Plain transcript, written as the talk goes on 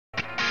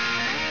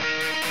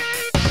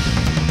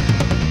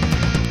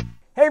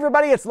Hey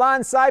everybody, it's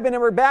Lon.TV and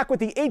we're back with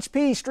the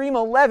HP Stream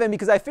 11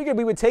 because I figured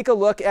we would take a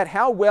look at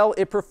how well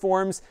it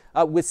performs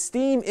with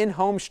Steam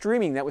in-home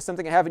streaming. That was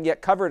something I haven't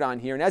yet covered on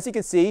here. And as you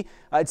can see,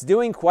 it's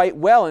doing quite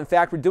well. In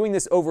fact, we're doing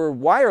this over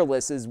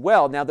wireless as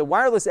well. Now, the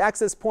wireless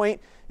access point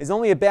is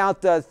only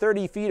about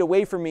 30 feet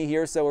away from me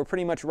here, so we're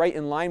pretty much right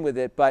in line with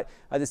it. But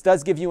this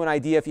does give you an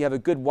idea, if you have a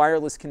good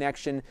wireless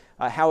connection,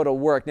 how it'll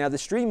work. Now, the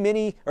Stream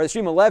Mini, or the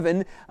Stream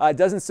 11,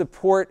 doesn't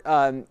support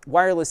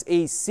wireless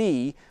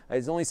AC.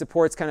 It only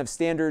supports kind of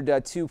standard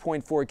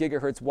 2.4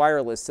 gigahertz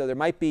wireless, so there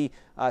might be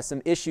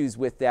some issues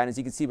with that. As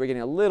you can see, we're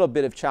getting a little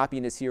bit of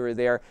choppiness here or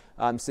there.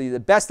 So the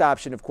best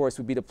option, of course,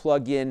 would be to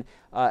plug in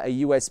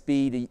a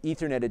USB to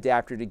Ethernet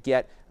adapter to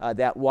get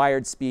that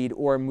wired speed,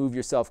 or move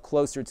yourself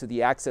closer to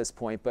the access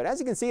point. But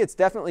as you can see, it's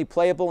definitely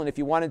playable, and if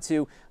you wanted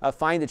to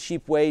find a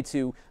cheap way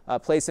to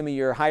play some of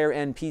your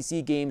higher-end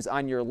PC games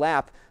on your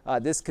lap,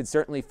 this could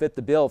certainly fit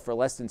the bill for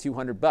less than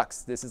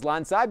 $200. This is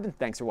Lon.TV, and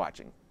thanks for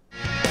watching.